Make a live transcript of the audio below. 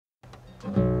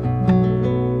Step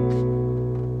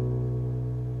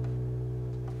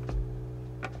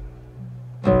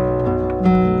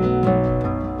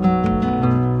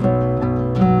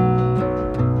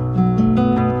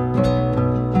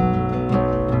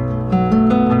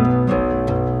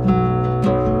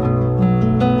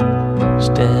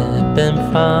in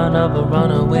front of a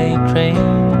runaway train,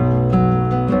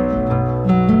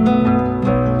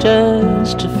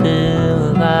 just to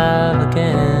feel alive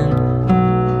again.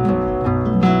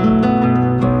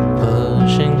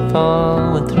 Pushing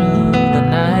forward through the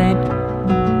night,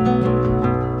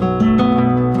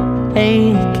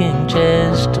 aching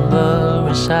chest and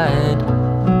blurry sight.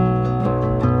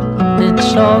 It's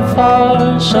so far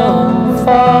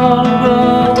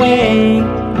away.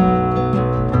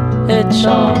 It's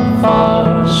so far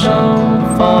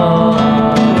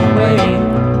away.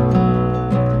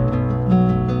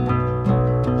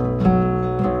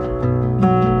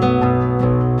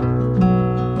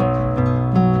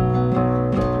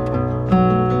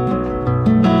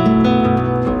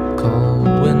 Cold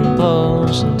wind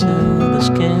blows into the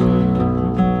skin.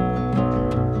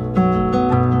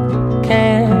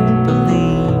 Can't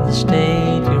believe the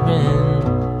state you're in.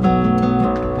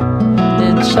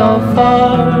 It's so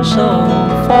far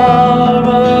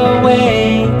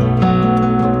away.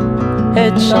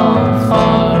 It's so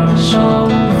far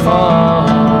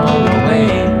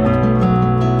away.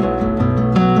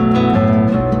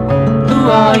 Who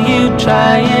are you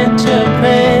trying to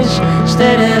impress,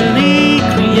 steadily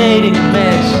creating a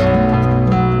mess?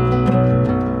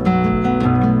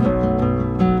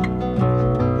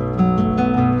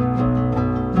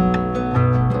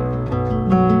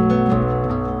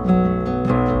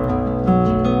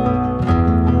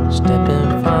 Step in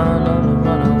front of a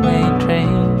runaway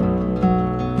train,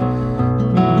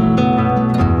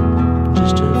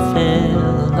 just to feel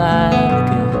alive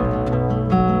again.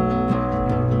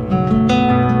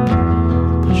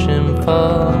 Pushing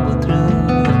forward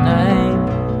through the night,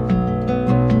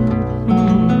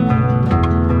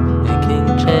 aching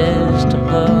chest and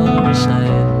blurry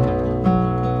sight.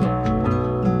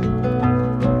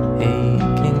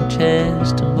 Aching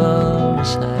chest and blurry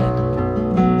sight.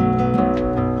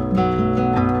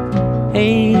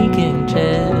 Aching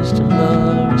chest and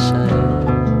blurry sight.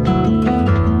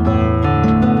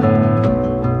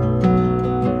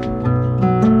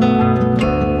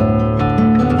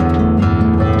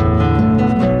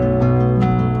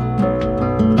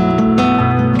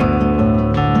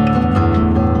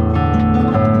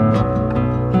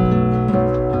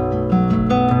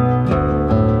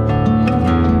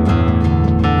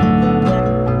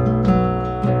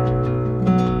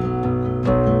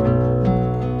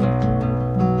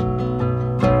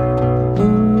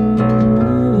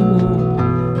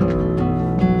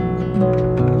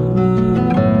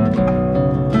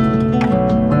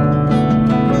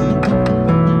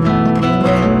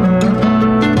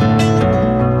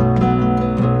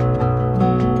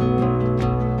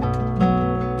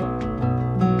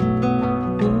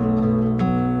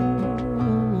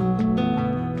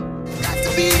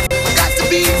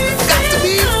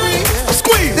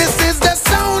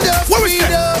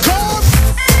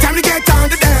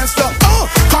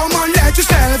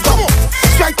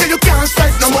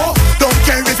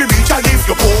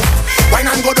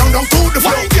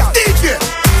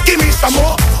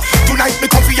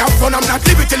 I'm not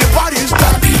living till the party's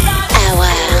done.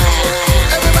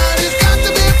 Everybody's got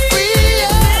to be free.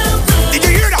 Did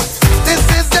you hear that? This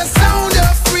is the sound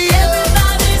of freedom.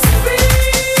 Everybody's free.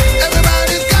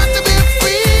 Everybody's got to be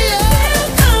free.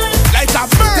 Like a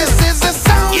bird. This is the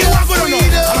sound of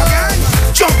freedom. Come again.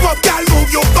 Jump up, girl,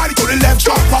 move your body to the left.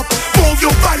 Jump up, move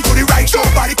your body to the right.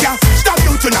 Nobody can stop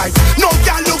you tonight. No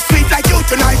girl look sweet like you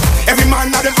tonight. Every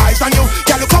man have them eyes on you.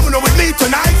 Girl, you coming on with me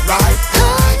tonight.